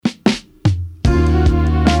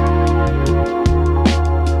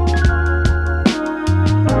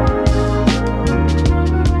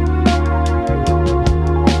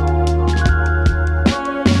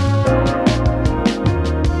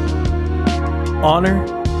honor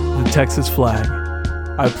the Texas flag.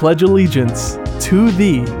 I pledge allegiance to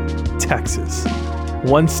thee, Texas.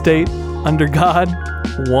 One state, under God,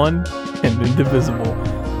 one and indivisible.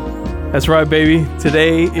 That's right, baby.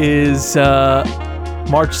 Today is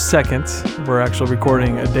March 2nd. We're actually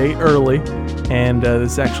recording a day early. And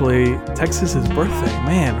this is actually Texas's birthday.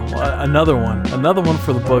 Man, another one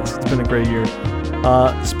for the books. It's been a great year.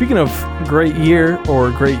 Speaking of great year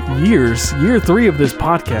or great years, year 3 of this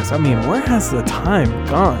podcast. I mean, where has the time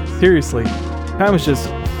gone? Seriously, time is just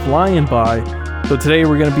flying by. So today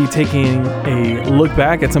we're going to be taking a look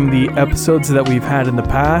back at some of the episodes that we've had in the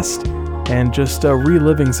past and just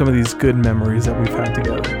reliving some of these good memories that we've had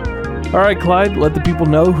together. All right, Clyde, let the people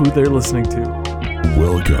know who they're listening to.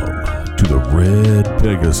 Welcome to the Red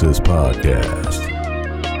Pegasus Podcast.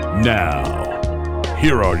 Now,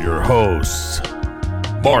 here are your hosts,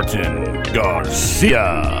 Martin Garcia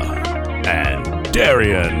and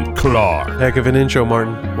Darian Clark. Heck of an intro,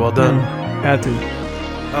 Martin. Well done. Had to.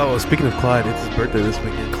 Oh, speaking of Clyde, it's his birthday this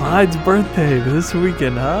weekend. Clyde's birthday this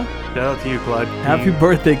weekend, huh? Shout out to you, Clyde. Happy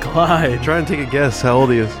birthday, Clyde. Try and take a guess how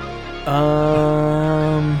old he is.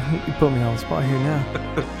 You put me on the spot here now.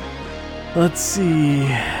 Let's see.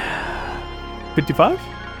 55?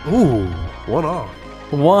 Ooh, one off.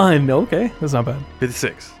 One. Okay, that's not bad.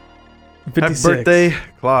 56. 56. Happy birthday,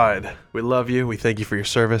 Clyde. We love you. We thank you for your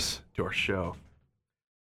service to our show.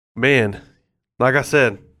 Man, like I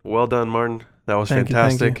said, well done, Martin. That was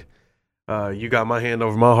fantastic. You got my hand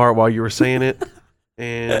over my heart while you were saying it.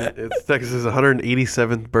 And it's Texas'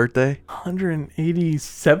 187th birthday.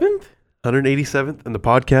 187th? 187th, and the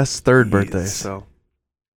podcast's 3rd birthday. So,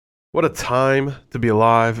 what a time to be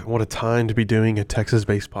alive. What a time to be doing a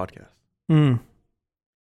Texas-based podcast.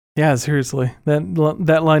 Yeah, seriously.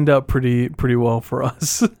 That lined up pretty well for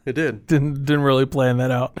us. It did. Didn't really plan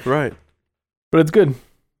that out. Right. But it's good.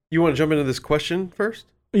 You want to jump into this question first?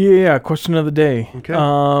 Yeah, question of the day.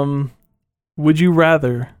 Okay. Would you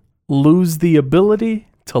rather lose the ability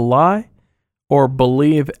to lie or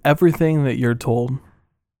believe everything that you're told?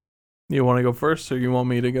 You want to go first or you want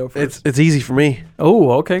me to go first? It's easy for me.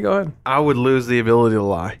 Oh, okay, go ahead. I would lose the ability to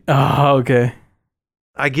lie. Oh, okay.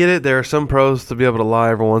 I get it. There are some pros to be able to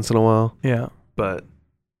lie every once in a while. Yeah. But,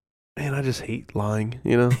 man, I just hate lying,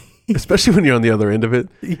 you know? Especially when you're on the other end of it.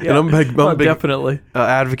 Yeah, and I'm a big definitely.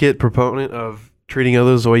 Advocate, proponent of treating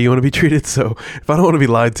others the way you want to be treated. So if I don't want to be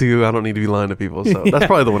lied to, I don't need to be lying to people. So that's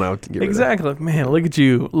probably the one I would get rid of. Exactly. Man, look at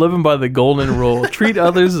you living by the golden rule. Treat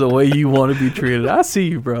others the way you want to be treated. I see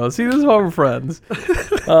you, bro. See, this is why we're friends.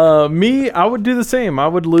 Me, I would do the same. I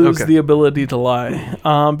would lose the ability to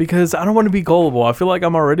lie because I don't want to be gullible. I feel like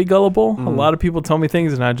I'm already gullible. A lot of people tell me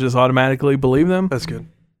things and I just automatically believe them. That's good.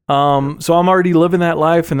 So I'm already living that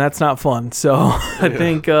life and that's not fun. So I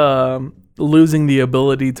think losing the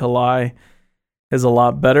ability to lie is a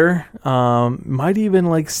lot better. Might even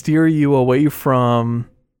like steer you away from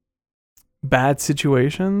bad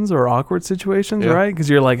situations or awkward situations, right? Because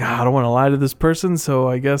you're like, I don't want to lie to this person, so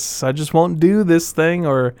I guess I just won't do this thing,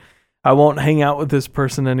 or I won't hang out with this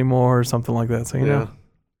person anymore, or something like that. So you know,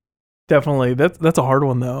 definitely that's a hard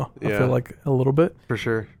one though. I feel like a little bit for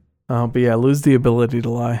sure. But yeah, lose the ability to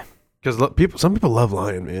lie. Because some people love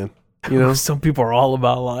lying, man. You know, some people are all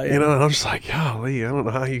about lying. You know, and I'm just like, golly, I don't know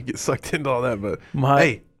how you get sucked into all that, but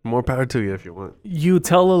hey, more power to you if you want. You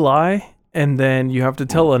tell a lie, and then you have to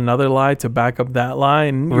tell another lie to back up that lie,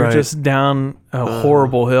 and you're just down a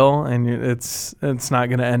horrible hill, and it's not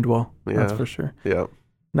going to end well. That's for sure. Yeah.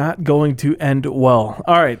 Not going to end well.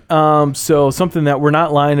 All right. So something that we're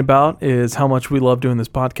not lying about is how much we love doing this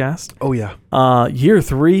podcast. Oh, yeah. Year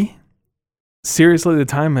 3. Seriously, the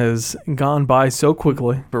time has gone by so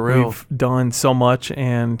quickly. For real. We've done so much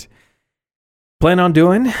and plan on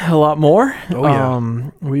doing a lot more. Oh,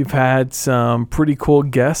 yeah. We've had some pretty cool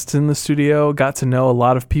guests in the studio. Got to know a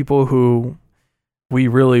lot of people who we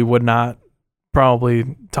really would not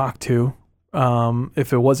probably talk to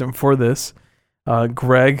if it wasn't for this.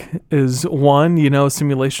 Greg is one,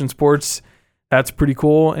 simulation sports. That's pretty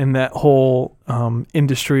cool. And that whole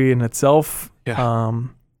industry in itself. Yeah.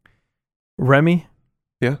 Remy.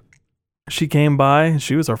 Yeah. She came by.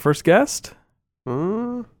 She was our first guest. I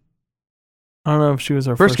don't know if she was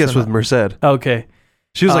our first guest was Merced. Okay.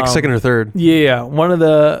 She was like second or third. Yeah. One of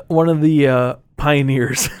the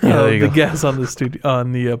pioneers of the guests on the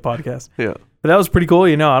podcast. Yeah. But that was pretty cool.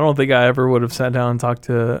 I don't think I ever would have sat down and talked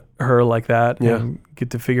to her like that and get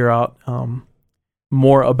to figure out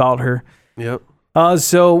more about her. Yep.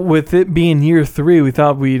 So with it being year 3, we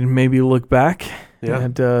thought we'd maybe look back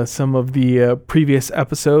at some of the previous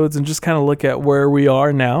episodes and just kind of look at where we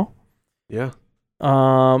are now. Yeah.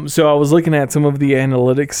 So I was looking at some of the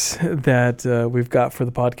analytics that we've got for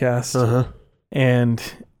the podcast,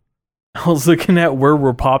 and I was looking at where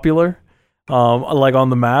we're popular, like on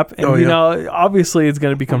the map. And, you know, obviously it's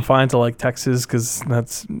going to be confined to like Texas because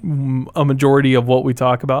that's a majority of what we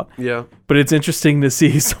talk about. Yeah. But it's interesting to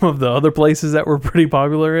see some of the other places that we're pretty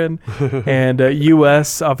popular in. And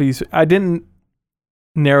U.S., obviously, I didn't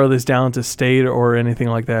narrow this down to state or anything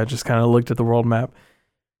like that. I just kind of looked at the world map.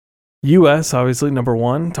 U.S., obviously, number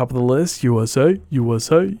one, top of the list. USA.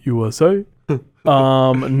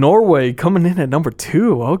 Norway coming in at number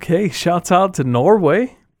 2. Okay, shouts out to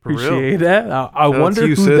Norway. Appreciate that. I wonder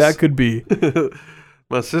who that could be.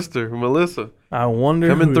 My sister, Melissa. I wonder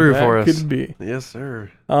coming who through that for us. Could be. Yes,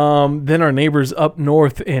 sir. Then our neighbors up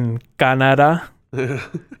north in Canada.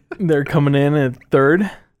 They're coming in at 3rd.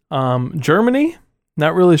 Germany,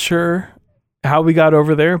 not really sure how we got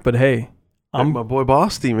over there, but hey. I'm my boy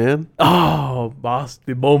Bosty, man. Oh,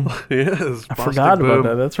 Bosty, boom. Yes, I forgot about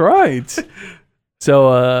that. That's right.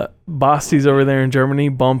 So, Bosty's over there in Germany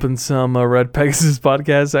bumping some Red Pegasus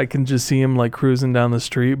podcast. I can just see him like cruising down the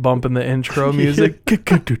street, bumping the intro music. And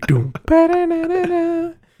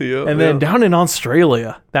then down in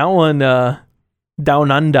Australia, that one,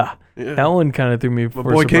 Down Under. Yeah. That one kind of threw me for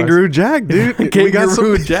my boy Kangaroo Jack, dude.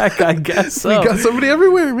 Kangaroo Jack, I guess so. We got somebody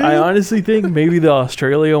everywhere, man. I honestly think maybe the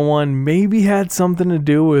Australia one maybe had something to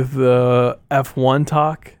do with the F1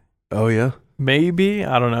 talk. Oh, yeah? Maybe.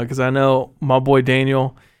 I don't know, because I know my boy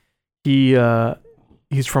Daniel, he's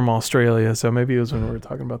from Australia, so maybe it was when we were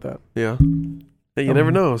talking about that. Yeah. Hey, you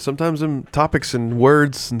never know. Sometimes them topics and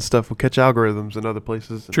words and stuff will catch algorithms in other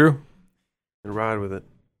places. True. And ride with it.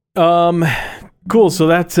 Cool. So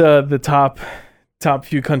that's the top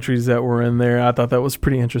few countries that were in there. I thought that was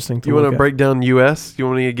pretty interesting to You want to break down U.S.? You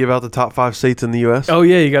want me to give out the top 5 states in the U.S.? Oh,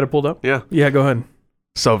 yeah. You got it pulled up? Yeah. Yeah, go ahead.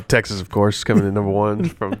 So Texas, of course, coming in number 1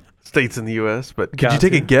 from states in the U.S. But could you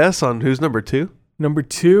take a guess on who's number 2? Number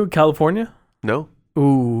 2, California? No.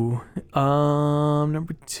 Ooh.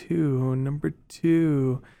 Number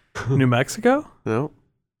 2. New Mexico? No.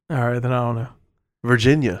 All right, then I don't know.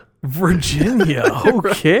 Virginia.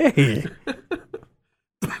 Okay.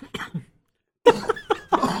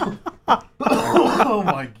 Oh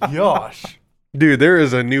my gosh. Dude, there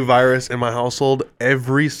is a new virus in my household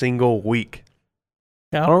every single week.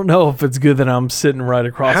 I don't know if it's good that I'm sitting right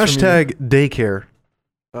across from you. Hashtag daycare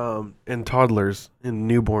and toddlers and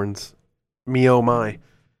newborns. Me oh my.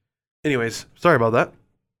 Anyways, sorry about that.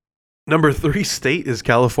 Number 3 state is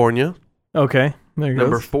California. Okay, there you go.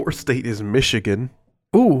 Number 4 state is Michigan.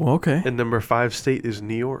 Ooh, okay. And number 5 state is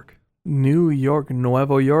New York.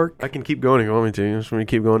 Nuevo York. I can keep going if you want me to. You just want me to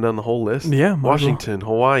keep going down the whole list? Yeah. Washington,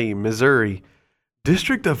 Hawaii, Missouri,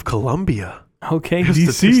 District of Columbia. Okay,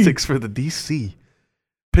 DC. Statistics for the DC.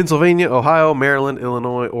 Pennsylvania, Ohio, Maryland,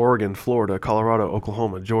 Illinois, Oregon, Florida, Colorado,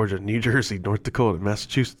 Oklahoma, Georgia, New Jersey, North Dakota,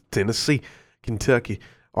 Massachusetts, Tennessee, Kentucky,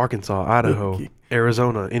 Arkansas, Idaho,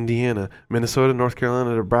 Arizona, Indiana, Minnesota, North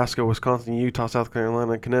Carolina, Nebraska, Wisconsin, Utah, South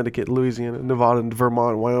Carolina, Connecticut, Louisiana, Nevada,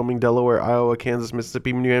 Vermont, Wyoming, Delaware, Iowa, Kansas,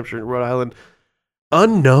 Mississippi, New Hampshire, Rhode Island.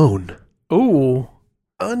 Unknown. Ooh.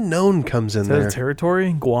 Unknown comes in there. Is that a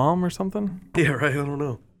territory? Guam or something? Yeah, right. I don't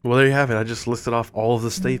know. Well, there you have it. I just listed off all of the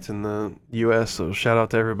states in the U.S., so shout out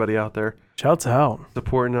to everybody out there. Shouts out.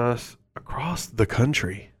 Supporting us across the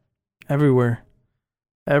country. Everywhere.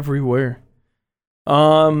 That's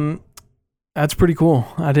pretty cool.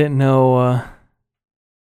 I didn't know.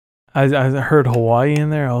 I heard Hawaii in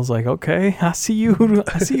there. I was like, okay, I see you.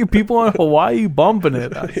 I see you people in Hawaii bumping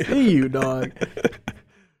it. I see you, dog.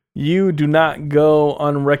 You do not go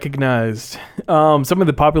unrecognized. Some of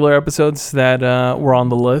the popular episodes that were on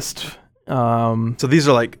the list. So these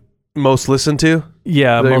are like most listened to?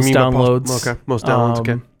 Yeah, most downloads. Okay, most downloads,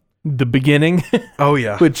 okay. The beginning. Oh,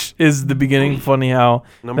 yeah. Which is the beginning. Funny how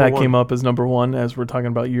number that 1 came up as number 1 as we're talking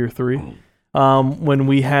about year 3. When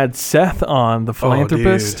we had Seth on, the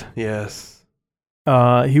philanthropist. Oh, dude. Yes.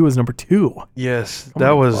 He was number 2. Yes.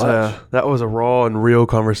 That was a raw and real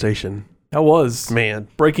conversation. That was. Man.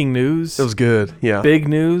 Breaking news. It was good. Yeah. Big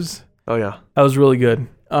news. Oh, yeah. That was really good.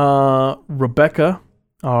 Rebecca,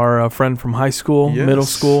 our friend from high school, middle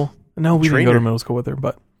school. No, we didn't go to middle school with her,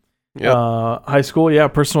 but high school,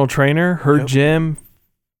 personal trainer. Her gym,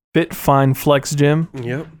 Fit Fine Flex Gym.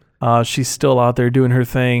 Yep. She's still out there doing her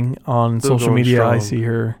thing on social media. Strong. I see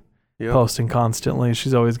her posting constantly.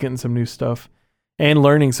 She's always getting some new stuff and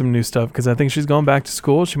learning some new stuff because I think she's going back to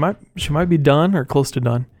school. She might be done or close to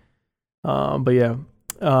done. But yeah,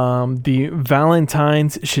 the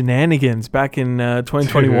Valentine's shenanigans back in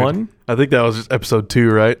 2021. Dude, I think that was just episode 2,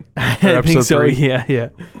 right? I think so. 3? Yeah.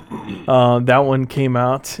 That one came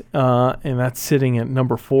out, and that's sitting at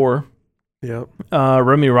number 4. Yep.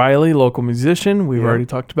 Remy Riley, local musician. We've already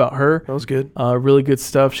talked about her. That was good. Really good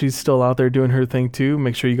stuff. She's still out there doing her thing too.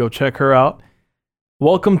 Make sure you go check her out.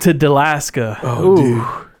 Welcome to Dalaska. Oh,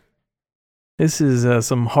 dude. This is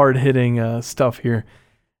some hard-hitting stuff here.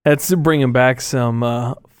 That's bringing back some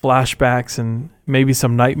flashbacks and maybe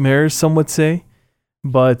some nightmares, some would say.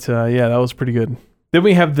 But yeah, that was pretty good. Then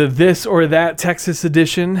we have the This or That Texas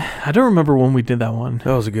edition. I don't remember when we did that one.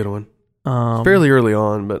 That was a good one. It's fairly early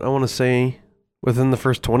on, but I want to say within the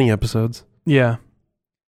first 20 episodes. Yeah.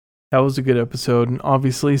 That was a good episode. And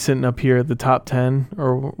obviously sitting up here at the top 10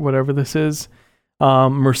 or whatever this is.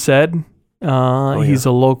 Merced. He's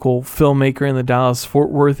a local filmmaker in the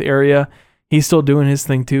Dallas-Fort Worth area. He's still doing his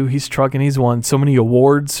thing too. He's trucking. He's won so many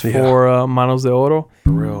awards for Manos de Oro.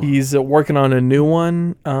 For real. He's working on a new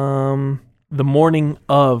one, The Morning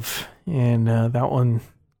Of, and that one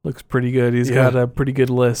looks pretty good. He's got a pretty good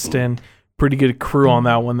list and pretty good crew on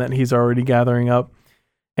that one that he's already gathering up.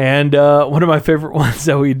 And one of my favorite ones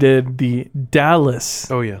that we did, the Dallas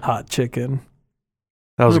Hot Chicken.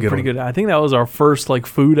 That was a pretty good good. I think that was our first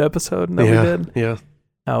food episode that we did. Yeah.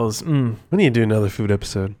 That was. We need to do another food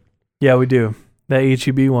episode. Yeah, we do. That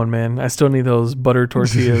HEB one, man. I still need those butter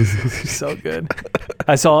tortillas. So good.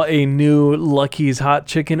 I saw a new Lucky's Hot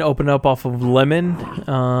Chicken open up off of Lemon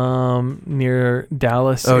near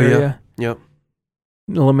Dallas area. Yep.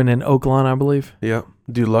 Lemon and Oaklawn, I believe. Yep.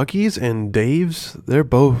 Dude, Lucky's and Dave's, they're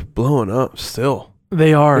both blowing up still.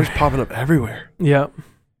 They are. They're just popping up everywhere. Yep.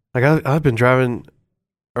 Like I've been driving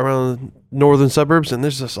around northern suburbs and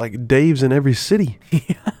there's just like Dave's in every city.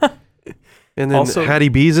 And then also, Hattie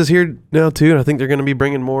B's is here now too, and I think they're going to be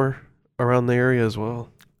bringing more around the area as well.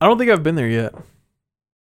 I don't think I've been there yet.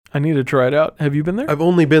 I need to try it out. Have you been there? I've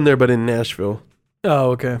only been there, but in Nashville.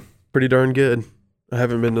 Oh, okay. Pretty darn good. I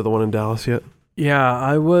haven't been to the one in Dallas yet. Yeah,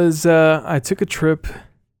 I was. I took a trip.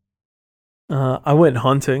 I went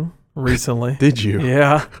hunting recently. Did you?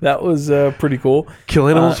 Yeah, that was pretty cool. Kill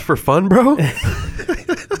animals for fun, bro?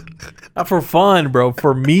 Not for fun, bro.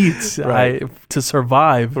 For meat, right. To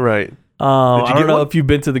survive. Right. I don't know if you've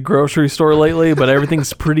been to the grocery store lately, but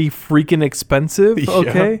everything's pretty freaking expensive.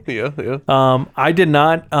 Okay. Yeah. I did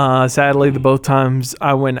not. Sadly, both times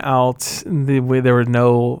I went out, there were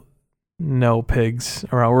no pigs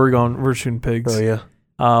around. We're shooting pigs. Oh yeah.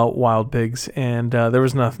 Wild pigs, and there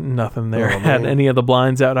was nothing there at any of the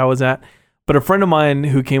blinds that I was at. But a friend of mine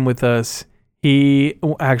who came with us, he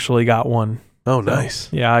actually got one. Oh,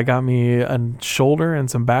 nice. Yeah, I got me a shoulder and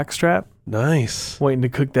some back strap. Nice. Waiting to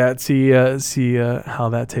cook that, see how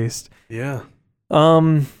that tastes. Yeah.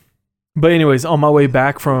 But anyways, on my way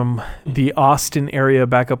back from the Austin area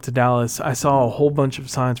back up to Dallas, I saw a whole bunch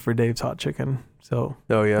of signs for Dave's Hot Chicken. So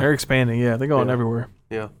they're expanding. Yeah, they're going everywhere.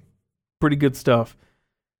 Yeah. Pretty good stuff.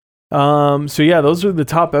 So yeah, those are the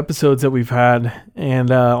top episodes that we've had,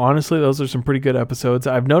 and honestly, those are some pretty good episodes.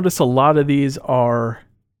 I've noticed a lot of these are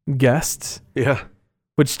guests. Yeah.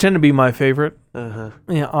 Which tend to be my favorite. Uh-huh.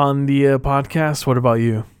 Yeah, on the podcast. What about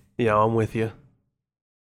you? Yeah, I'm with you.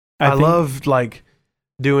 I love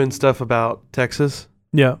doing stuff about Texas.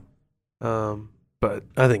 Yeah. But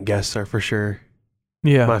I think guests are for sure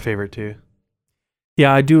my favorite too.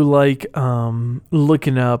 Yeah, I do like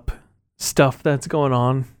looking up stuff that's going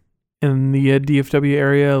on in the DFW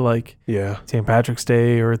area, like St. Patrick's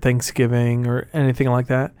Day or Thanksgiving or anything like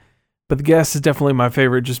that. But the guest is definitely my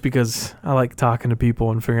favorite just because I like talking to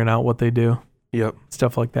people and figuring out what they do. Yep.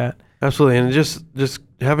 Stuff like that. Absolutely. And just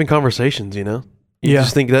having conversations, You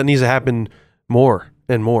just think that needs to happen more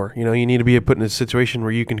and more. You need to be put in a situation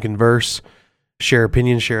where you can converse, share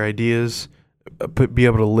opinions, share ideas, be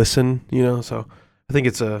able to listen, So I think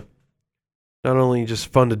it's not only just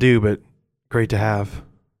fun to do, but great to have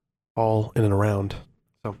all in and around.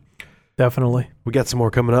 So definitely. We got some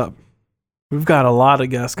more coming up. We've got a lot of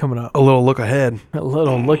guests coming up. A little look ahead.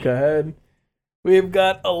 We've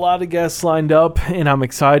got a lot of guests lined up, and I'm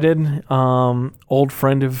excited. Old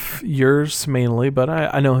friend of yours mainly, but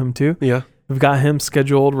I know him too. Yeah. We've got him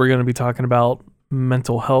scheduled. We're going to be talking about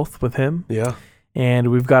mental health with him. Yeah.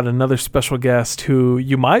 And we've got another special guest who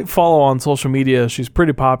you might follow on social media. She's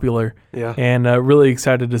pretty popular. Yeah. And really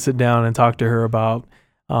excited to sit down and talk to her about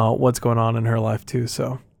what's going on in her life too.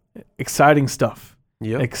 So exciting stuff.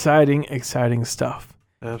 Yeah. Exciting stuff.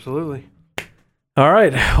 Absolutely. All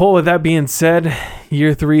right. Well, with that being said,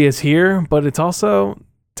 year 3 is here, but it's also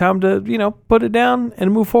time to, put it down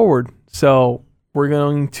and move forward. So we're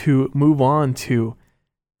going to move on to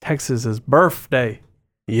Texas's birthday.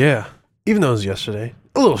 Yeah. Even though it was yesterday.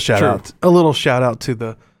 A little shout out to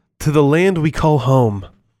the land we call home.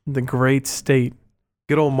 The great state.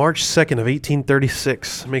 Good old March 2nd of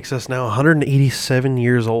 1836 makes us now 187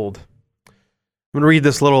 years old. I'm going to read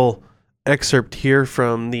this little excerpt here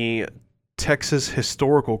from the Texas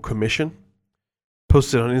Historical Commission,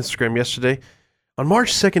 posted on Instagram yesterday. On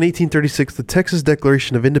March 2nd, 1836, the Texas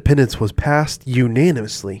Declaration of Independence was passed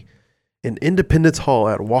unanimously in Independence Hall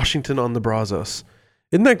at Washington on the Brazos.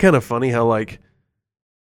 Isn't that kind of funny how, like,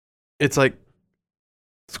 it's like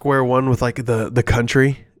square one with, like, the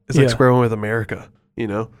country? It's like square one with America, you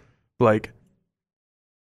know? Like,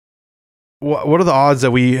 what are the odds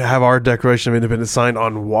that we have our Declaration of Independence signed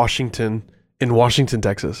on Washington, in Washington,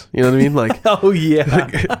 Texas? You know what I mean? Like, oh, yeah.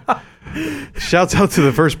 Like, shouts out to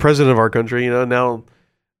the first president of our country, you know? Now,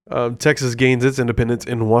 Texas gains its independence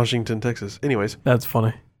in Washington, Texas. Anyways. That's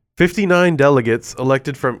funny. 59 delegates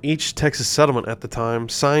elected from each Texas settlement at the time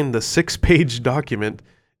signed the 6-page document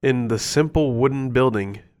in the simple wooden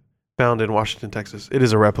building found in Washington, Texas. It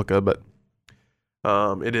is a replica, but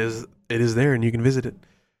it is there and you can visit it.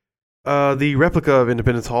 The replica of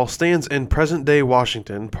Independence Hall stands in present-day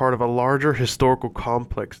Washington, part of a larger historical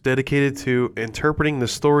complex dedicated to interpreting the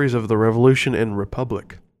stories of the Revolution and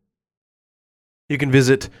Republic. You can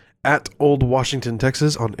visit at Old Washington,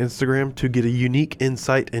 Texas on Instagram to get a unique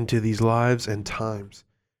insight into these lives and times.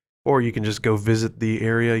 Or you can just go visit the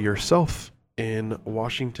area yourself in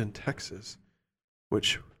Washington, Texas.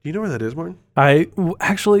 Which, do you know where that is, Martin?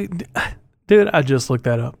 Actually, dude, I just looked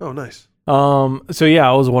that up. Oh, nice. So yeah,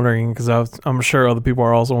 I was wondering, because I'm sure other people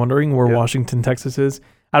are also wondering where Washington, Texas is.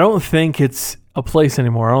 I don't think it's a place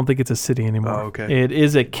anymore. I don't think it's a city anymore. Oh, okay. It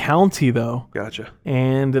is a county, though. Gotcha.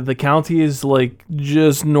 And the county is like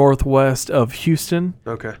just northwest of Houston.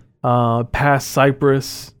 Okay. Past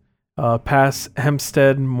Cypress, past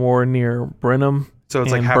Hempstead, more near Brenham. So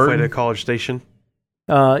it's like halfway to College Station?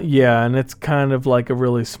 Yeah, and it's kind of like a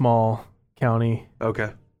really small county. Okay.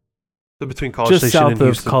 So between College Station and Houston. Just south of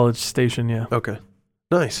Houston. College Station, yeah. Okay.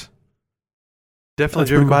 Nice. Definitely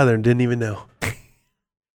driven by there and didn't even know.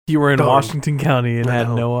 You were in Washington County and had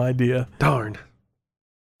no idea. Darn.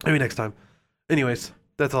 Maybe next time. Anyways,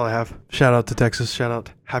 that's all I have. Shout out to Texas. Shout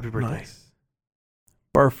out. Happy birthday. Nice.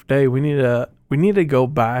 Birthday. We need to go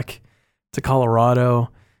back to Colorado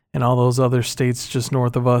and all those other states just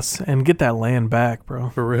north of us and get that land back, bro.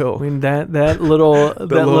 For real. I mean that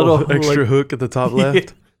little extra hook at the top left.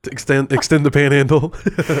 Yeah. To extend the panhandle.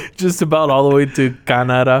 Just about all the way to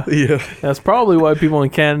Canada. Yeah. That's probably why people in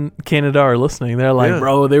Canada are listening. They're like,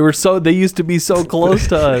 bro, they used to be so close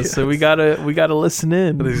to us. Yes. So we gotta listen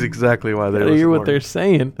in. That is exactly why they're hear what they're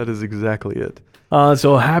saying. That is exactly it.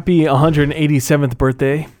 So happy 187th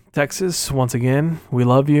birthday, Texas. Once again, we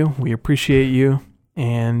love you. We appreciate you.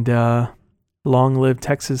 And long live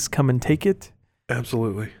Texas. Come and take it.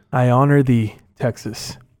 Absolutely. I honor thee,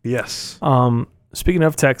 Texas. Yes. Speaking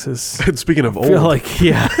of Texas. And speaking of old. I feel like,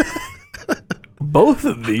 yeah. Both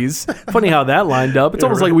of these. Funny how that lined up. It's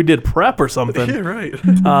almost like we did prep or something. Yeah,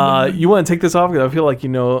 right. You want to take this off? Because I feel like you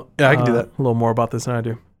know I can do that. A little more about this than I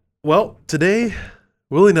do. Well, today,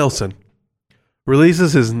 Willie Nelson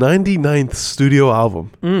releases his 99th studio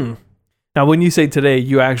album. Now, when you say today,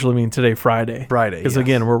 you actually mean today, Friday. Friday, Because,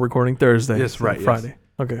 again, we're recording Thursday. Yes, right. Friday. Yes.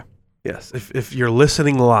 Okay. Yes. If you're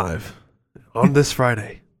listening live on this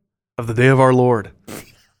Friday of the day of our Lord,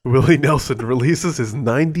 Willie Nelson releases his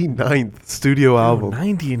 99th studio album.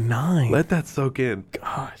 99. Let that soak in.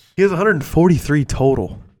 Gosh. He has 143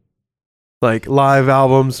 total. Like live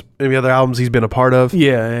albums, maybe other albums he's been a part of.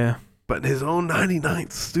 Yeah. But his own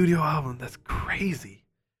 99th studio album, that's crazy.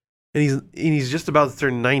 And he's just about to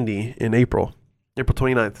turn 90 in April. April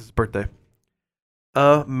 29th is his birthday.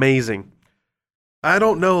 Amazing. I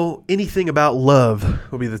Don't Know Anything About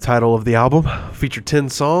Love will be the title of the album. Feature 10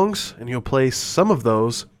 songs, and he'll play some of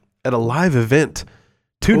those at a live event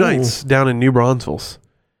 2 nights down in New Braunfels.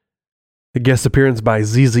 A guest appearance by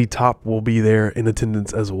ZZ Top will be there in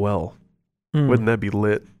attendance as well. Wouldn't that be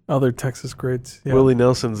lit? Other Texas greats. Yeah. Willie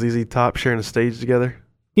Nelson, ZZ Top sharing a stage together.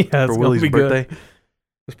 Yeah, for Willie's birthday.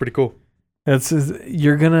 That's pretty cool. It's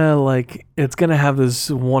gonna have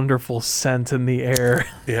this wonderful scent in the air.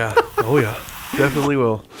 Yeah. Oh yeah. Definitely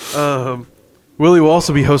will. Willie will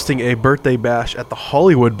also be hosting a birthday bash at the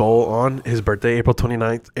Hollywood Bowl on his birthday, April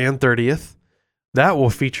 29th and 30th. That will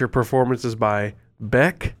feature performances by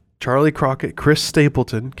Beck, Charlie Crockett, Chris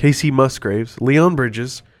Stapleton, Casey Musgraves, Leon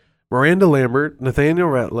Bridges, Miranda Lambert, Nathaniel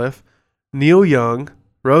Ratliff, Neil Young,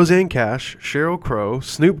 Roseanne Cash, Sheryl Crow,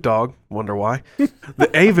 Snoop Dogg, wonder why, the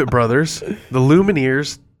Avett Brothers, the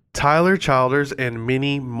Lumineers, Tyler Childers, and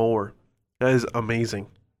many more. That is amazing.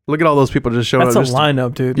 Look at all those people just showing up. That's a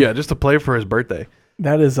lineup, dude. Yeah, just to play for his birthday.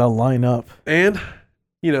 That is a lineup. And,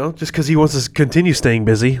 just because he wants to continue staying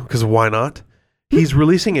busy, because why not? He's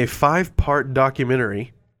releasing a 5-part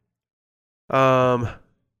documentary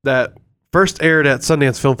that first aired at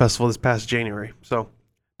Sundance Film Festival this past January. So,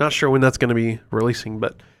 not sure when that's going to be releasing,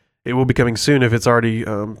 but it will be coming soon if it's already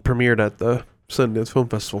premiered at the Sundance Film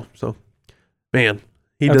Festival. So, man,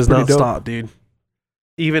 that's does not stop, dude.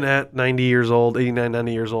 Even at 90 years old, 89,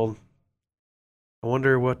 90 years old. I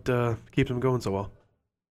wonder what keeps him going so well.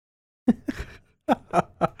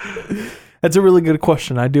 That's a really good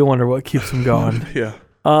question. I do wonder what keeps him going. Yeah.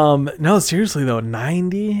 No, seriously though,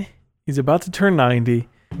 90. He's about to turn 90.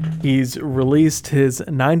 He's released his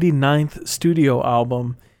 99th studio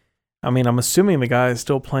album. I mean, I'm assuming the guy is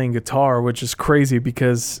still playing guitar, which is crazy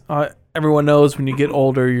because everyone knows when you get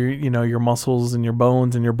older, your muscles and your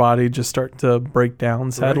bones and your body just start to break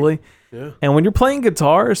down, sadly. Right. Yeah. And when you're playing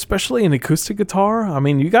guitar, especially an acoustic guitar, I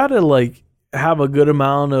mean, you got to have a good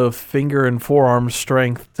amount of finger and forearm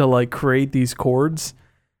strength to create these chords.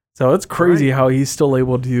 So it's crazy how he's still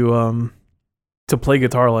able to play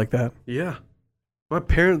guitar like that. Yeah. My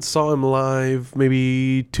parents saw him live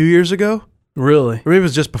maybe 2 years ago. Really? Or maybe it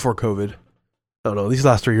was just before COVID. I don't know. These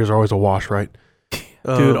last 3 years are always a wash, right?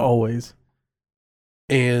 Dude, always.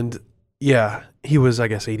 And yeah, he was, I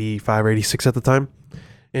guess, 85 or 86 at the time.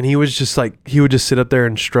 And he was just he would just sit up there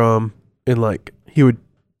and strum and he would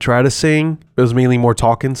try to sing. It was mainly more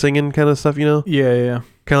talking, singing kind of stuff, Yeah, yeah.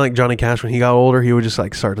 Kind of like Johnny Cash when he got older, he would just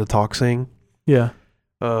start to talk, sing. Yeah.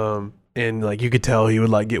 And you could tell he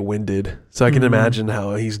would get winded. So I can imagine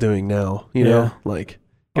how he's doing now, you know,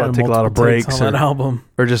 got to take a lot of breaks on that album.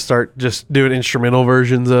 Or just start doing instrumental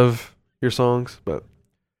versions of your songs. But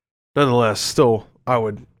nonetheless, still, I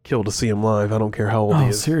would kill to see him live. I don't care how old he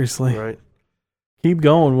is. Seriously. Right? Keep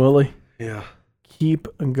going, Willie. Yeah. Keep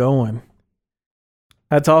going.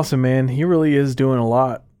 That's awesome, man. He really is doing a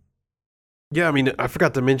lot. Yeah, I mean, I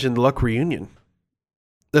forgot to mention the Luck Reunion.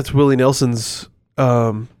 That's Willie Nelson's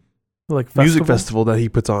music festival that he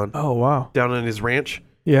puts on. Oh, wow. Down in his ranch.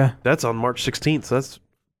 Yeah. That's on March 16th. So that's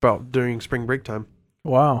about during spring break time.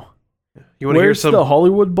 Wow. You want to hear the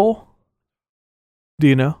Hollywood Bowl? Do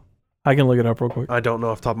you know? I can look it up real quick. I don't know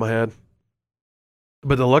off the top of my head.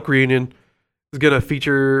 But the Luck Reunion is going to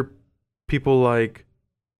feature people like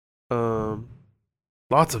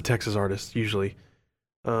lots of Texas artists usually.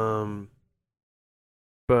 But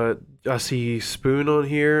I see Spoon on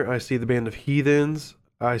here. I see the band of Heathens.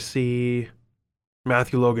 I see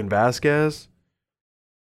Matthew Logan Vasquez,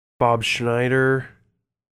 Bob Schneider,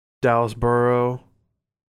 Dallas Burrow,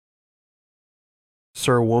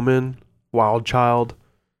 Sir Woman, Wild Child,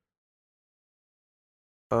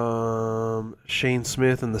 Shane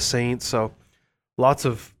Smith and the Saints. So lots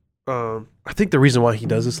of I think the reason why he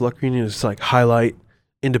does this Luck Reunion is to highlight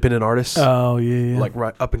independent artists. Oh yeah.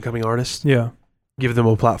 Right up and coming artists. Yeah. Give them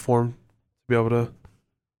a platform to be able to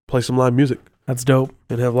play some live music. That's dope.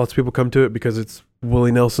 And have lots of people come to it because it's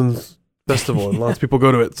Willie Nelson's festival and lots of people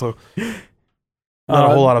go to it. So not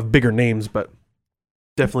a whole lot of bigger names, but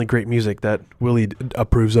definitely great music that Willie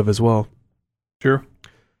approves of as well. Sure.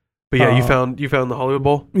 But yeah, you found the Hollywood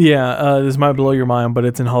Bowl? Yeah, this might blow your mind, but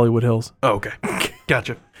it's in Hollywood Hills. Oh, okay.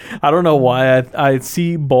 Gotcha. I don't know why I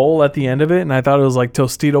see bowl at the end of it, and I thought it was like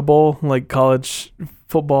Tostito Bowl, like college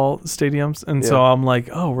football stadiums. And so I'm like,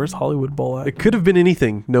 oh, where's Hollywood Bowl at? It could have been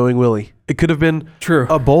anything, knowing Willie. It could have been true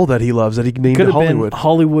a bowl that he loves that he named Hollywood. Been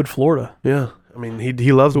Hollywood, Florida. Yeah. I mean,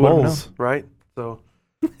 he loves bowls, right? So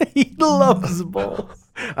he loves bowls.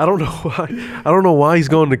 I don't know why. I don't know why he's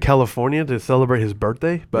going to California to celebrate his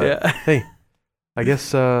birthday, but hey, I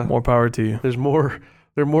guess more power to you.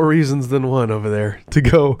 There are more reasons than one over there to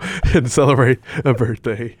go and celebrate a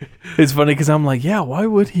birthday. It's funny because I'm like, yeah, why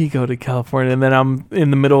would he go to California? And then I'm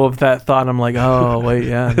in the middle of that thought. And I'm like, oh wait,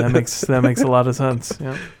 yeah, that makes a lot of sense.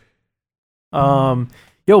 Yeah.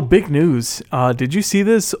 Yo, big news. Did you see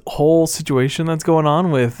this whole situation that's going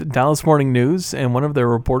on with Dallas Morning News and one of their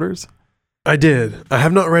reporters? I did. I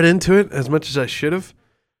have not read into it as much as I should have,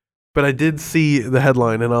 but I did see the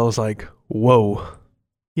headline and I was like, whoa.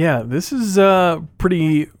 Yeah, this is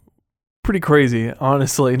pretty crazy,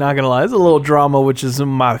 honestly. Not going to lie. It's a little drama, which is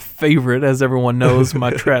my favorite, as everyone knows, my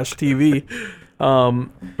trash TV.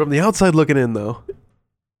 From the outside looking in, though.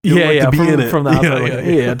 From the outside looking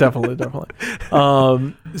in. Yeah, definitely.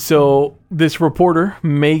 So this reporter,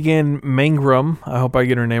 Megan Mangrum, I hope I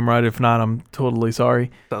get her name right. If not, I'm totally sorry.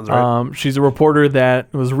 Sounds right. She's a reporter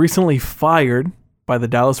that was recently fired by the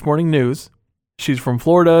Dallas Morning News. She's from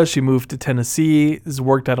Florida. She moved to Tennessee, has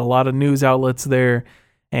worked at a lot of news outlets there,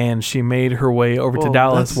 and she made her way over to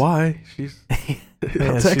Dallas. That's why she's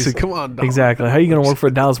Texas. Come on, dog. Exactly. How are you going to work for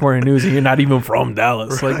Dallas Morning News and you're not even from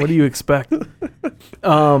Dallas? Right. Like, what do you expect?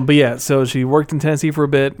 But yeah, so she worked in Tennessee for a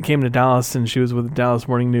bit, came to Dallas, and she was with the Dallas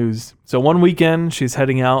Morning News. So one weekend, she's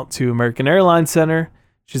heading out to American Airlines Center.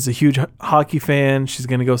 She's a huge hockey fan. She's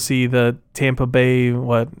going to go see the Tampa Bay,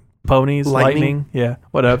 Ponies? Lightning? Yeah,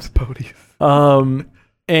 whatever. Ponies.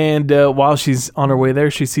 And while she's on her way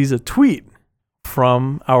there, she sees a tweet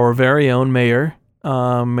from our very own mayor,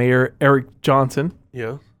 Mayor Eric Johnson.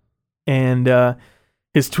 Yeah. And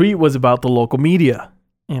his tweet was about the local media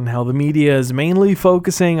and how the media is mainly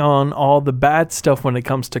focusing on all the bad stuff when it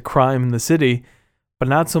comes to crime in the city, but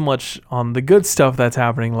not so much on the good stuff that's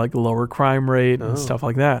happening, like lower crime rate and stuff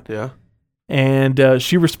like that. Yeah. And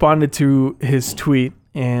she responded to his tweet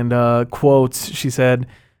and quotes, she said,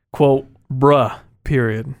 quote, "Bruh,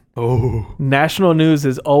 period. Oh. National news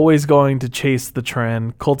is always going to chase the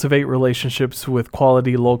trend, cultivate relationships with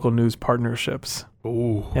quality local news partnerships."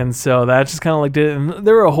 Oh. And so that just kind of like did it. And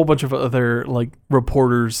there were a whole bunch of other like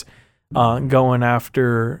reporters going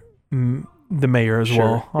after the mayor as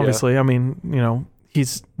well. Obviously, I mean,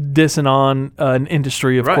 he's dissing on an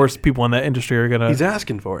industry. Of course, people in that industry are he's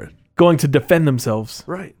asking for it, going to defend themselves.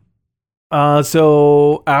 Right.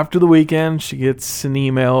 So after the weekend, she gets an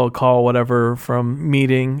email, a call, whatever, from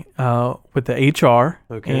meeting with the HR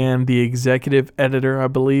and the executive editor, I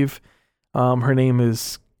believe. Her name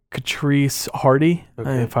is Catrice Hardy.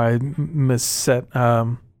 If I mispronounce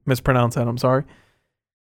that, I'm sorry.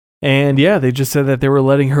 And yeah, they just said that they were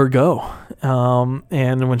letting her go.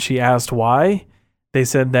 And when she asked why, they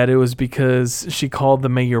said that it was because she called the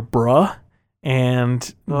mayor bruh. And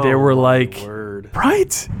they were like,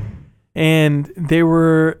 right? And they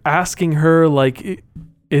were asking her, like,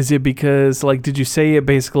 is it because, like, did you say it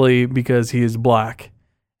basically because he is black?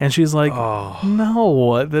 And she's like,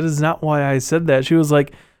 no, that is not why I said that. She was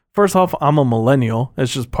like, first off, I'm a millennial.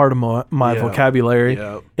 It's just part of my vocabulary.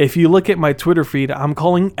 Yeah. If you look at my Twitter feed, I'm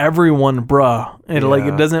calling everyone bruh. And like,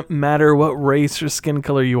 it doesn't matter what race or skin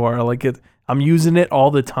color you are. Like, I'm using it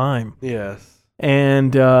all the time. Yes.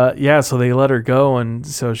 And so they let her go, and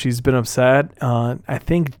so she's been upset. I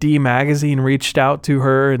think D Magazine reached out to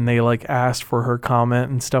her, and they like asked for her comment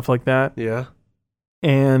and stuff like that. Yeah.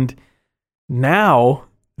 And now,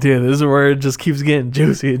 dude, this is where it just keeps getting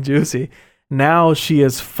juicy and juicy. Now she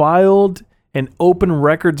has filed an open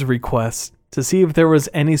records request to see if there was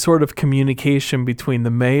any sort of communication between the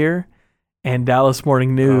mayor and Dallas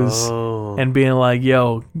Morning News, and being like,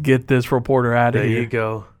 "Yo, get this reporter out of here." There you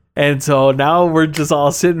go. And so now we're just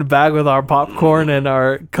all sitting back with our popcorn and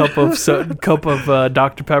our cup of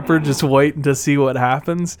Dr. Pepper, just waiting to see what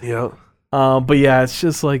happens. Yeah. But yeah, it's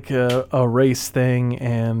just like a race thing,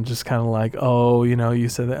 and just kind of like, you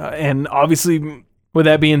said that. And obviously, with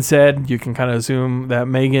that being said, you can kind of assume that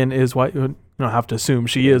Megan is white. You don't have to assume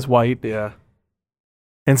she is white. Yeah.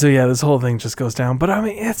 And so yeah, this whole thing just goes down. But I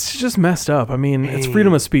mean, it's just messed up. I mean, it's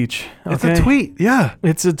freedom of speech. Okay? It's a tweet. Yeah.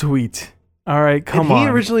 It's a tweet. All right, come on. He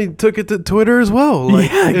originally took it to Twitter as well.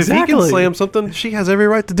 Like, yeah, exactly. If he can slam something, she has every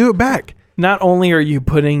right to do it back. Not only are you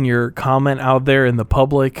putting your comment out there in the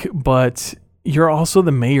public, but you're also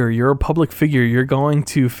the mayor. You're a public figure. You're going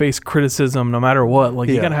to face criticism no matter what. Like,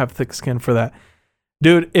 you got to have thick skin for that.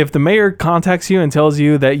 Dude, if the mayor contacts you and tells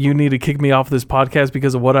you that you need to kick me off this podcast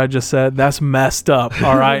because of what I just said, that's messed up,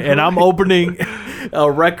 all right? And I'm opening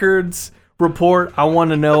a records report. I want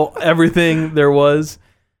to know everything there was.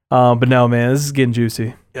 But no, man, this is getting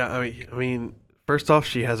juicy. Yeah, I mean, first off,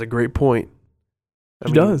 she has a great point.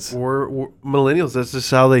 She does. We're millennials. That's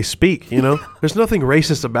just how they speak. There's nothing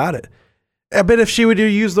racist about it. I bet if she would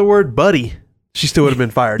use the word buddy, she still would have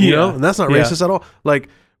been fired. You know, and that's not racist at all. Like,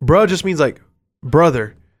 bro just means like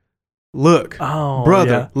brother. Look,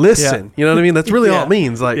 brother, listen. Yeah. You know what I mean? That's really all it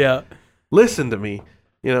means. Like, listen to me.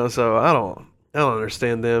 So I don't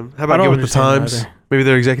understand them. How about get with the times? Maybe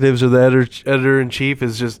their executives or the editor-in-chief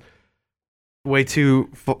is just way too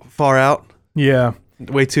far out. Yeah.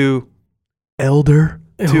 Way too elder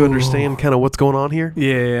to understand kind of what's going on here.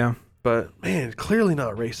 Yeah. But, man, clearly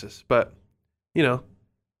not racist. But,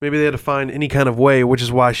 maybe they had to find any kind of way, which is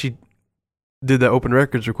why she did the open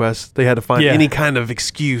records request. They had to find any kind of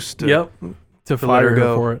excuse to fire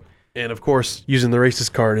her for it. And, of course, using the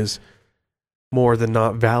racist card is more than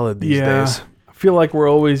not valid these days. I feel like we're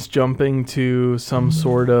always jumping to some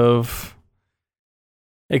sort of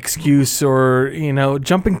excuse or,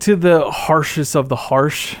 jumping to the harshest of the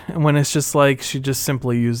harsh when it's just like she just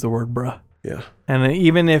simply used the word bruh. Yeah. And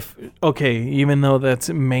even though that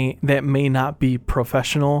may not be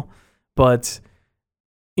professional, but,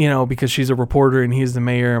 because she's a reporter and he's the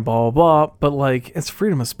mayor and blah, blah, blah. But, like, it's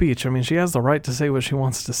freedom of speech. I mean, she has the right to say what she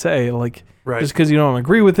wants to say. Like, just because you don't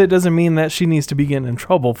agree with it doesn't mean that she needs to be getting in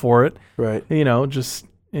trouble for it. Right.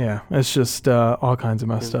 It's just all kinds of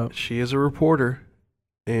messed up. She is a reporter.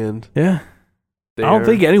 And I don't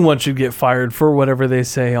think anyone should get fired for whatever they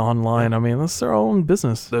say online. I mean, that's their own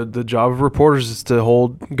business. The job of reporters is to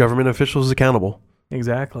hold government officials accountable.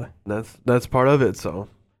 Exactly. That's part of it. So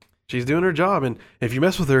she's doing her job, and if you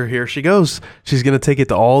mess with her, here she goes. She's going to take it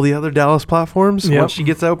to all the other Dallas platforms once she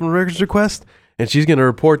gets the open records request, and she's going to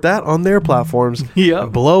report that on their platforms.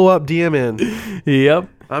 Yep. Blow up DMN. Yep.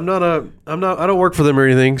 I don't work for them or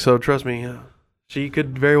anything, so trust me. She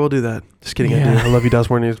could very well do that. Just kidding. I do. I love you, Dallas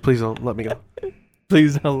Morning News. Please don't let me go.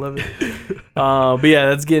 Please, I love it. But yeah,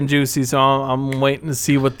 that's getting juicy. So I'm waiting to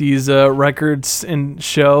see what these records and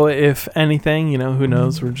show, if anything. Who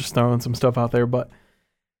knows? We're just throwing some stuff out there, but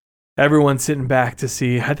everyone's sitting back to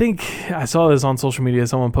see. I think I saw this on social media.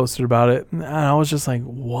 Someone posted about it, and I was just like,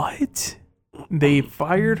 "What?" They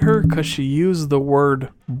fired her because she used the word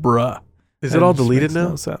 "bruh." Is it all deleted now?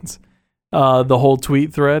 No sense. The whole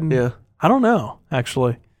tweet thread. Yeah. I don't know,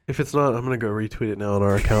 actually. If it's not, I'm gonna go retweet it now on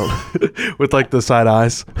our account with like the side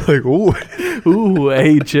eyes. Like, ooh,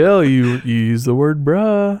 hey, chill. You use the word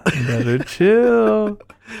bruh. Better chill.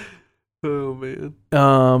 Oh man.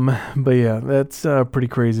 But yeah, that's pretty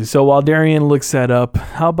crazy. So while Darian looks that up,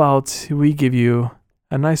 how about we give you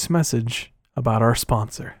a nice message about our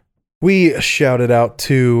sponsor? We shouted out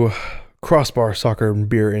to Crossbar Soccer and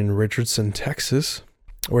Beer in Richardson, Texas,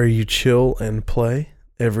 where you chill and play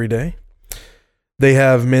every day. They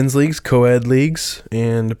have men's leagues, co-ed leagues,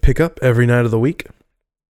 and pickup every night of the week.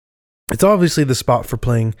 It's obviously the spot for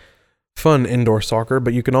playing fun indoor soccer,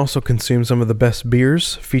 but you can also consume some of the best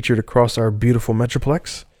beers featured across our beautiful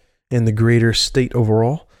Metroplex and the greater state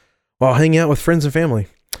overall, while hanging out with friends and family.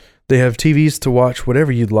 They have TVs to watch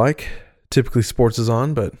whatever you'd like. Typically sports is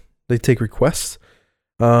on, but they take requests.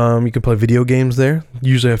 You can play video games there.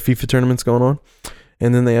 Usually have FIFA tournaments going on.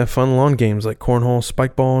 And then they have fun lawn games like cornhole,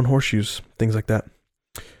 spike ball, and horseshoes, things like that.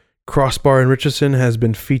 Crossbar in Richardson has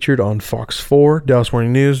been featured on Fox 4, Dallas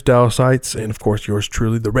Morning News, Dallas Heights, and of course yours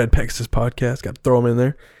truly, the Red Pegasus podcast. Got to throw them in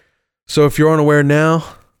there. So if you're unaware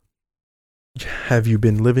now, have you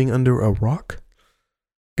been living under a rock?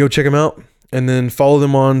 Go check them out and then follow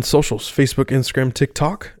them on socials, Facebook, Instagram,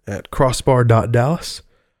 TikTok at crossbar.dallas.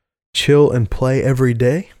 Chill and play every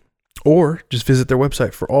day. Or just visit their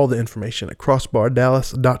website for all the information at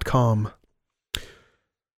crossbardallas.com.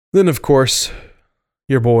 Then, of course,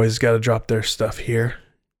 your boys got to drop their stuff here.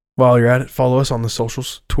 While you're at it, follow us on the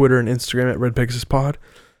socials, Twitter and Instagram at Red Pegasus Pod.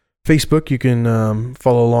 Facebook, you can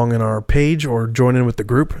follow along in our page or join in with the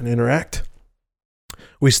group and interact.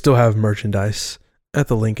 We still have merchandise at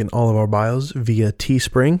the link in all of our bios via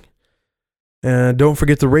Teespring. And don't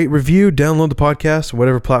forget to rate, review, download the podcast,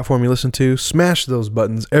 whatever platform you listen to. Smash those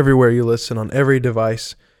buttons everywhere you listen on every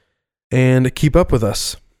device. And keep up with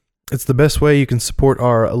us. It's the best way you can support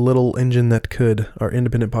our little engine that could, our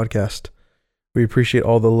independent podcast. We appreciate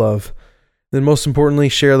all the love. Then most importantly,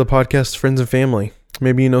 share the podcast to friends and family.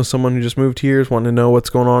 Maybe you know someone who just moved here, is wanting to know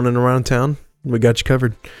what's going on and around town. We got you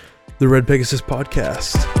covered. The Red Pegasus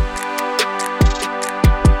Podcast.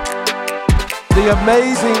 The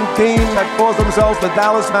amazing team that calls themselves the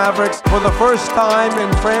Dallas Mavericks. For the first time in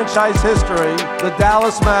franchise history, the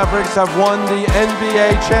Dallas Mavericks have won the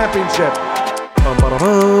NBA championship.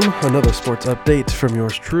 Another sports update from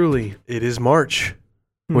yours truly. It is March,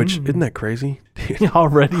 which isn't that crazy?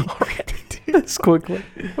 Already, this quickly.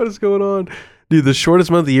 What is going on? Dude, the shortest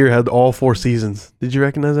month of the year had all 4 seasons. Did you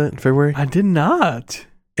recognize that in February? I did not.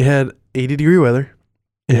 It had 80-degree weather.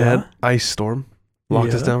 It had ice storm.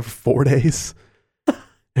 Locked us down for 4 days.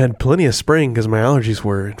 It had plenty of spring because my allergies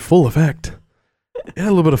were in full effect. It had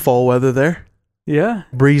a little bit of fall weather there. Yeah.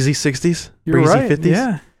 Breezy 60s. You're breezy right. 50s.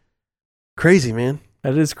 Yeah. Crazy, man.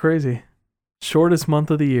 That is crazy. Shortest month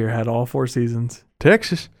of the year had all 4 seasons.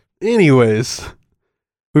 Texas. Anyways,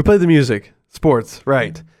 we played the music. Sports.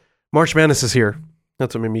 Right. March Madness is here.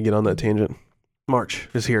 That's what made me get on that tangent. March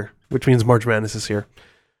is here, which means March Madness is here,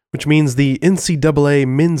 which means the NCAA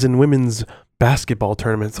men's and women's basketball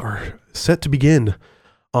tournaments are set to begin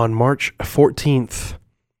on March 14th.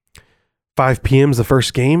 5 p.m. is the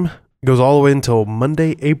first game. Goes all the way until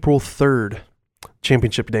Monday, April 3rd.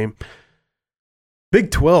 Championship game. Big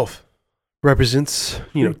 12 represents,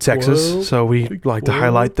 Texas. 12. So we Big like to 12.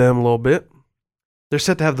 highlight them a little bit. They're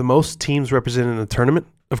set to have the most teams represented in the tournament.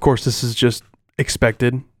 Of course, this is just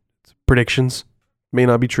expected. Predictions may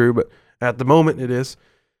not be true, but at the moment it is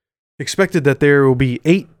expected that there will be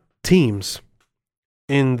 8 teams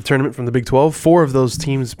in the tournament from the Big 12, 4 of those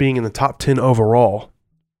teams being in the top 10 overall,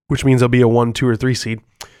 which means there'll be a 1, 2, or 3 seed.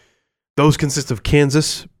 Those consist of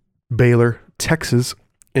Kansas, Baylor, Texas,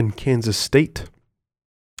 and Kansas State.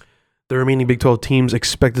 The remaining Big 12 teams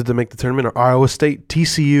expected to make the tournament are Iowa State,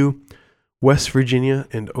 TCU, West Virginia,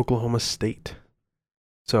 and Oklahoma State.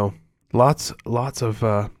 So lots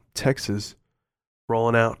of Texas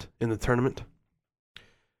rolling out in the tournament.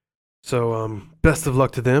 So best of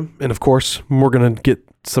luck to them. And of course, we're going to get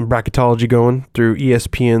some bracketology going through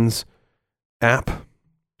ESPN's app.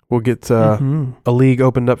 We'll get a league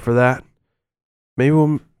opened up for that. Maybe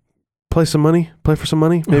we'll play for some money.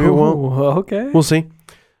 Maybe we won't. Okay. We'll see.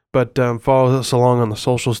 But follow us along on the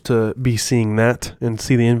socials to be seeing that and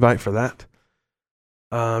see the invite for that.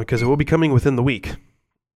 Because it will be coming within the week.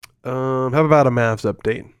 How about a Mavs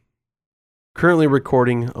update? Currently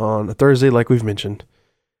recording on a Thursday, like we've mentioned.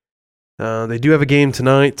 They do have a game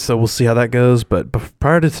tonight, so we'll see how that goes. But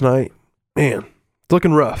prior to tonight, man, it's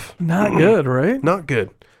looking rough. Not good, right? Not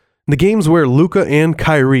good. The games where Luka and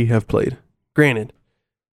Kyrie have played, granted,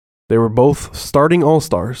 they were both starting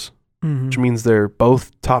all-stars, which means they're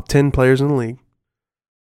both top 10 players in the league.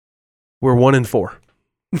 We're 1-4.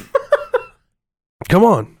 Come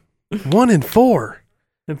on. 1-4.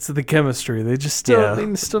 It's the chemistry. They just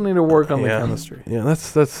still need to work on the chemistry. Yeah,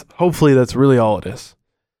 that's hopefully that's really all it is.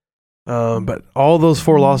 But all those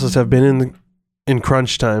 4 losses have been in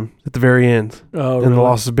crunch time at the very end. Oh, and really? the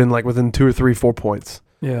losses have been like within 2 or 3, 4 points.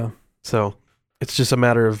 Yeah. So it's just a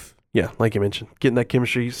matter of, like you mentioned, getting that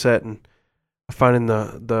chemistry set and finding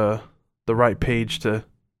the right page to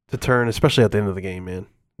turn, especially at the end of the game, man.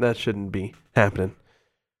 That shouldn't be happening.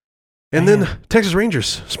 And then Texas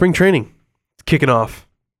Rangers, spring training, it's kicking off.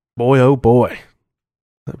 Boy, oh boy.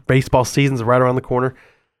 Baseball season's right around the corner.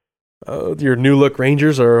 Your new look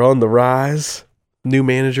Rangers are on the rise. New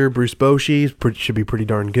manager, Bruce Bochy, should be pretty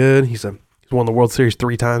darn good. He's won the World Series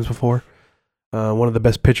 3 times before. One of the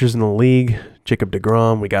best pitchers in the league, Jacob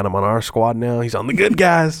deGrom. We got him on our squad now. He's on the good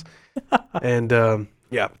guys. And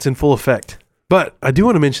it's in full effect. But I do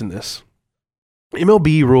want to mention this.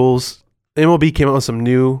 MLB came out with some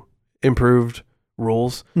new, improved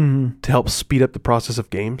rules to help speed up the process of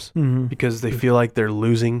games because they feel like they're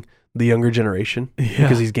losing the younger generation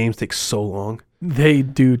because these games take so long. They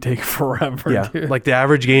do take forever. Yeah, dude. like the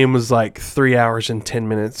average game was like 3 hours and 10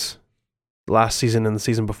 minutes last season and the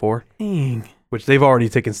season before. Dang. Which they've already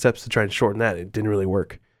taken steps to try and shorten that. It didn't really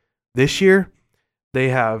work. This year, they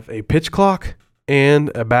have a pitch clock and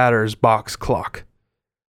a batter's box clock.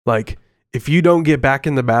 Like, if you don't get back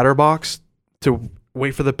in the batter box to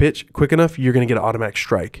wait for the pitch quick enough, you're going to get an automatic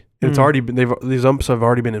strike. And it's already been, these umps have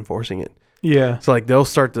already been enforcing it. Yeah. So like they'll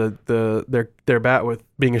start their bat with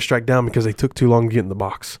being a strike down because they took too long to get in the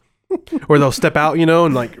box. Or they'll step out,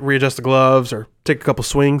 and like readjust the gloves or take a couple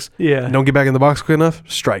swings. Yeah. And don't get back in the box quick enough,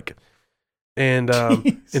 strike. And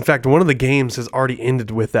in fact, one of the games has already ended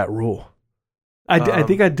with that rule. I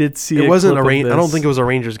think I did see it. Wasn't a Rangers. I don't think it was a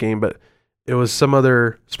Rangers game, but it was some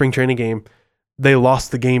other spring training game. They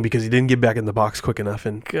lost the game because he didn't get back in the box quick enough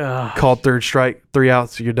and called third strike, 3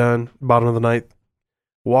 outs, you're done. Bottom of the ninth,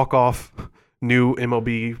 walk off. New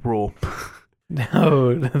MLB rule.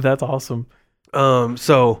 No, that's awesome.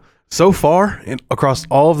 So far, across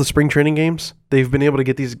all of the spring training games, they've been able to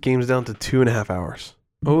get these games down to 2.5 hours.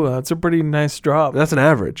 Oh, that's a pretty nice drop. That's an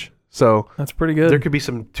average. So that's pretty good. There could be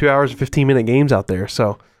some 2 hours and 15-minute games out there.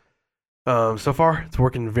 So, so far it's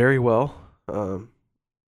working very well. And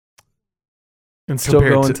still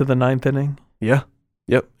going to the 9th inning. Yeah.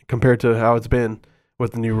 Yep. Compared to how it's been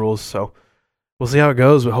with the new rules. So we'll see how it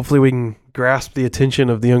goes, but hopefully we can grasp the attention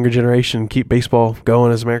of the younger generation and keep baseball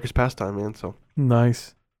going as America's pastime, man. So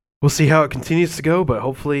nice. We'll see how it continues to go, but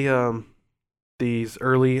hopefully these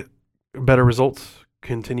early better results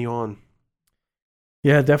continue on.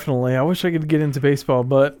 Yeah, definitely. I wish I could get into baseball,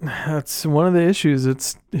 but that's one of the issues.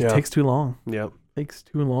 It takes too long. Yep. Takes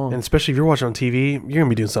too long. And especially if you're watching on TV, you're going to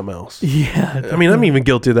be doing something else. Yeah. Definitely. I mean, I'm even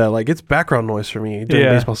guilty of that. Like, it's background noise for me during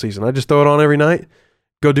baseball season. I just throw it on every night,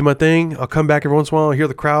 go do my thing. I'll come back every once in a while, hear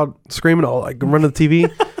the crowd screaming. I'll like run to the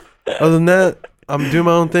TV. Other than that, I'm doing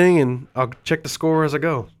my own thing, and I'll check the score as I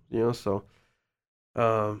go. So,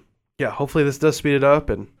 hopefully this does speed it up,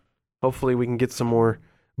 and hopefully we can get some more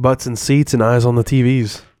butts and seats and eyes on the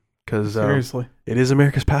TVs. Because seriously, it is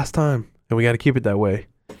America's pastime, and we got to keep it that way.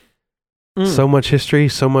 So much history,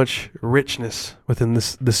 so much richness within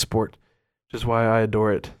this sport, which is why I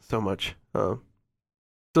adore it so much. Still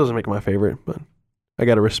doesn't make it my favorite, but I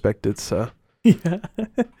gotta respect its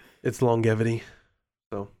its longevity.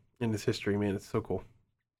 So in this history, man, it's so cool.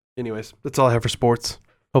 Anyways, that's all I have for sports.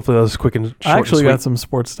 Hopefully that was quick and short. I actually got some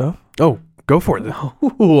sports stuff. Oh, Go for it. Then.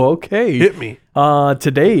 Ooh, okay. Hit me.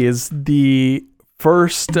 Today is the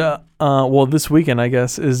first, this weekend, I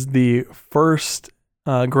guess, is the first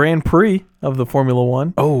Grand Prix of the Formula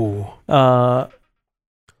One. Oh.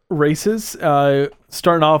 Races,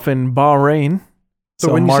 starting off in Bahrain.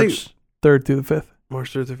 So when you March 3rd through the 5th.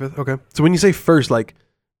 March 3rd through 5th? Okay. So when you say first, like,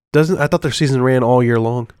 I thought their season ran all year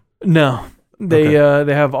long. No. They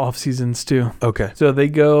have off seasons too. Okay. So they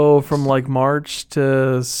go from like March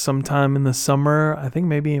to sometime in the summer. I think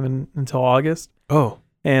maybe even until August. Oh.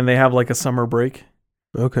 And they have like a summer break.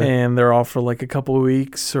 Okay. And they're off for like a couple of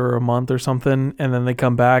weeks or a month or something, and then they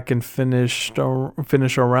come back and finish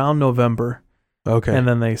around November. Okay. And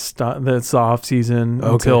then they start. That's the off season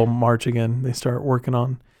until March again. They start working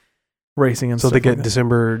on racing and stuff. So they get like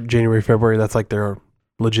December, January, February. That's like their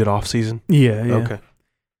legit off season. Yeah. Yeah. Okay.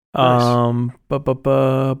 Nice.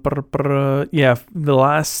 The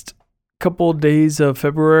last couple of days of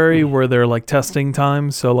February where they're like testing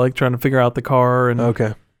time, so like trying to figure out the car and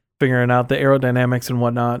figuring out the aerodynamics and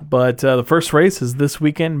whatnot. But the first race is this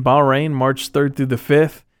weekend, Bahrain, March 3rd through the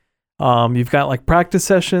 5th. You've got like practice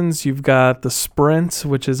sessions, you've got the sprint,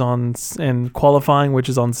 which is and qualifying, which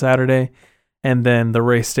is on Saturday, and then the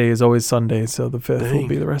race day is always Sunday, so the 5th will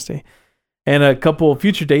be the rest day. And a couple of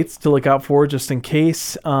future dates to look out for just in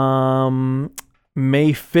case. May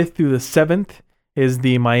 5th through the 7th is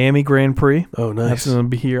the Miami Grand Prix. Oh, nice. That's going to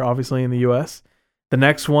be here, obviously, in the U.S. The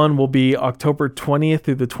next one will be October 20th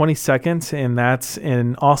through the 22nd, and that's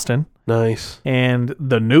in Austin. Nice. And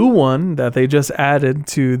the new one that they just added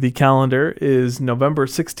to the calendar is November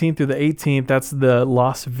 16th through the 18th. That's the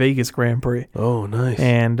Las Vegas Grand Prix. Oh, nice.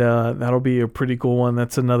 And that'll be a pretty cool one.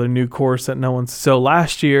 That's another new course that no one's... So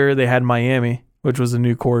last year they had Miami, which was a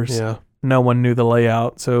new course. Yeah. No one knew the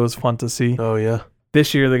layout, so it was fun to see. Oh, yeah.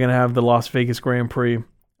 This year they're going to have the Las Vegas Grand Prix,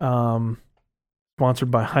 sponsored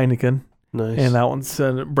by Heineken. Nice. And that one's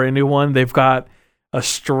a brand new one. They've got a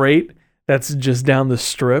straight that's just down the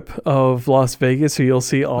strip of Las Vegas, so you'll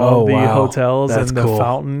see all the hotels and the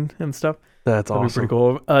fountain and stuff. That's That'll awesome. be pretty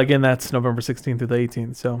cool. Again, that's November 16th through the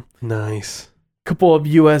 18th. So nice. Couple of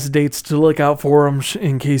U.S. dates to look out for them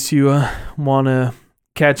in case you want to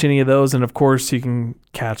catch any of those. And of course, you can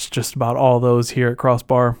catch just about all those here at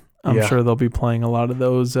Crossbar. I'm sure they'll be playing a lot of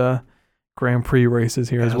those Grand Prix races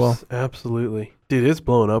here as well. Absolutely. Dude, it's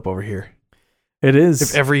blowing up over here. It is.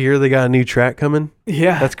 If every year they got a new track coming,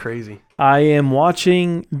 that's crazy. I am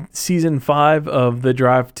watching season 5 of the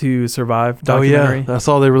Drive to Survive documentary. Oh yeah, I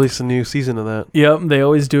saw they released a new season of that. Yep, they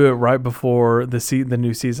always do it right before the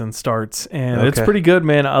new season starts, and it's pretty good,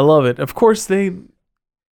 man. I love it. Of course,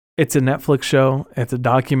 it's a Netflix show. It's a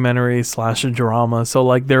documentary / a drama, so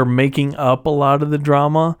like they're making up a lot of the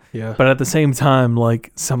drama. Yeah, but at the same time,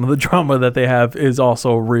 like some of the drama that they have is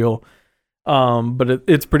also real. But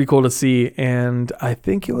it's pretty cool to see, and I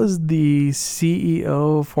think it was the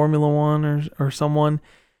CEO of Formula One or someone.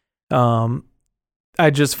 I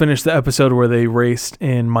just finished the episode where they raced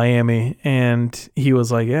in Miami, and he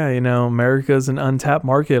was like, "Yeah, America's an untapped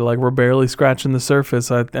market. Like we're barely scratching the surface.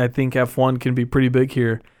 I think F1 can be pretty big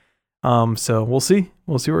here. So we'll see.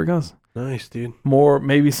 We'll see where it goes. Nice, dude.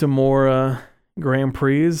 Maybe some more Grand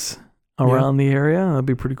Prix around the area. That'd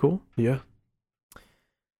be pretty cool. Yeah."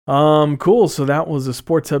 Cool. So that was a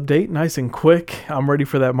sports update. Nice and quick. I'm ready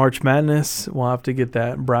for that March Madness. We'll have to get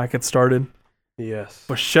that bracket started. Yes.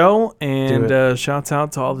 For show. And shouts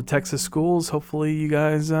out to all the Texas schools. Hopefully you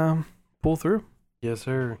guys pull through. Yes,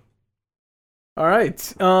 sir. All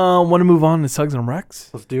right. Want to move on to Tugs and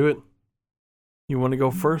Recs? Let's do it. You want to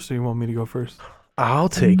go first or you want me to go first? I'll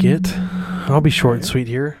take it. I'll be short and sweet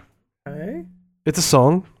here. Okay. It's a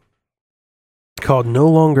song called No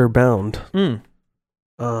Longer Bound.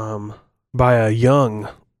 By a young,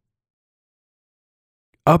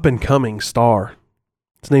 up-and-coming star.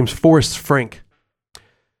 His name's Forrest Frank.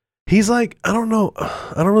 He's like, I don't know,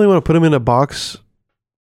 I don't really want to put him in a box,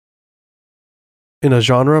 in a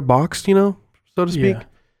genre box, so to speak. Yeah.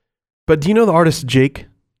 But do you know the artist Jake?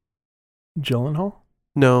 Gyllenhaal?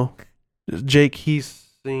 No. Jake, he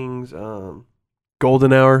sings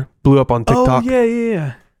Golden Hour, blew up on TikTok. Oh,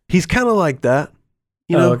 yeah. He's kind of like that,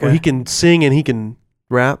 where he can sing and he can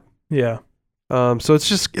rap. Yeah. So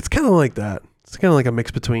it's kind of like that. It's kind of like a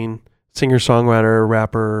mix between singer-songwriter,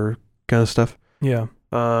 rapper kind of stuff. Yeah.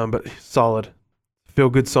 But solid. Feel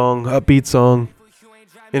good song, upbeat song,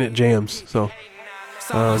 and it jams. So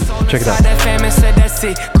check it out.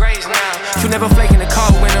 You never flake in the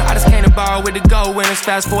cold winter. I just came to borrow with the gold winners.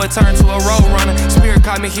 Fast forward, turn to a road runner. Spirit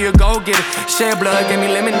caught me here, go get it. Shed blood, gave me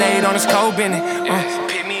lemonade on his cold Bennett.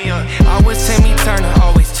 Pick me up. I was Timmy Turner,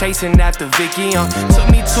 always chasing after Vicky. Took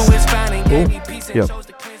me to his fountain, gave me peace and chose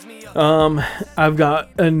to cleanse me up. I've got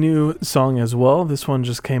a new song as well. This one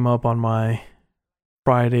just came up on my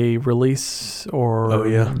Friday release or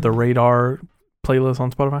the Radar playlist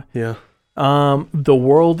on Spotify. Yeah. The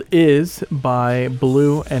World Is by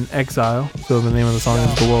Blue and Exile. So the name of the song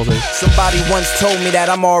is The World Is. Somebody once told me that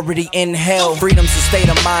I'm already in hell. Freedom's a state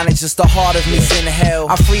of mind, it's just the heart of me's in hell.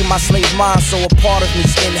 I free my slave mind, so a part of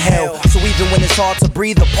me's in hell. So even when it's hard to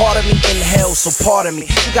breathe, a part of me in hell. So part of me,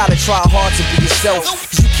 you gotta try hard to be yourself,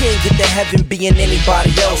 cause you can't get to heaven being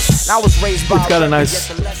anybody else. I was raised by. It's got a nice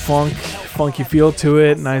funky feel to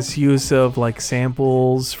it. Nice use of like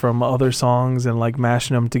samples from other songs and like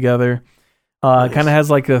mashing them together. Nice. Kind of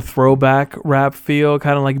has like a throwback rap feel,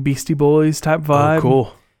 kind of like Beastie Boys type vibe. Oh,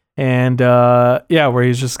 cool. And where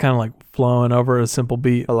he's just kind of like flowing over a simple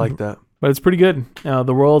beat. I like that. But it's pretty good.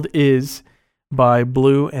 The World Is by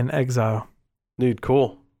Blue and Exile. Dude,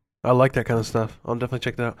 cool. I like that kind of stuff. I'll definitely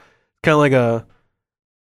check that out. Kind of like a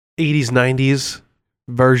 80s, 90s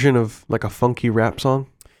version of like a funky rap song.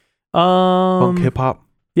 Funk hip hop.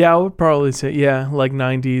 Yeah, I would probably say, like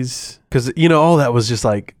 90s. Because, all that was just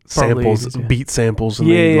like samples, 80s, beat samples.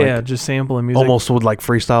 And just sampling music. Almost would like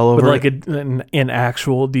freestyle over with like an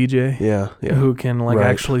actual DJ. Yeah. Who can like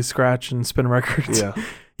actually scratch and spin records. Yeah.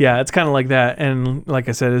 Yeah, it's kind of like that. And like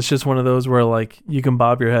I said, it's just one of those where like you can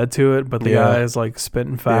bob your head to it, but the guy is like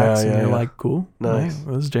spitting facts and you're like, cool. Nice.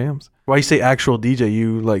 Those jams. Why you say actual DJ?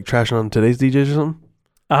 You like trashing on today's DJs or something?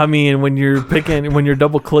 I mean, when you're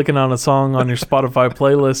double clicking on a song on your Spotify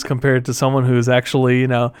playlist compared to someone who's actually,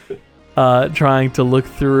 trying to look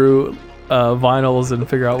through vinyls and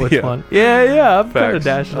figure out which one. Yeah, I'm kind of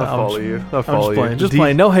dashing. I follow you. I'm just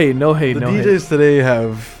playing. No hate. The DJs today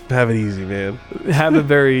have it easy, man. Have it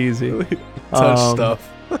very easy. Touch stuff.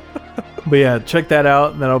 But yeah, check that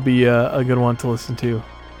out. That'll be a good one to listen to.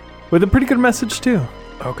 With a pretty good message too.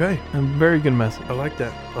 Okay. A very good message. I like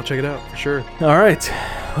that. I'll check it out for sure. All right.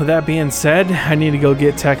 With that being said, I need to go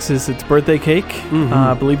get Texas its birthday cake. Mm-hmm.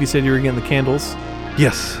 I believe you said you were getting the candles.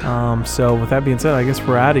 Yes. So with that being said, I guess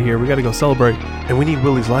we're out of here. We got to go celebrate. And we need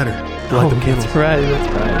Willie's lighter to light them candles. That's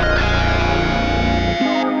right.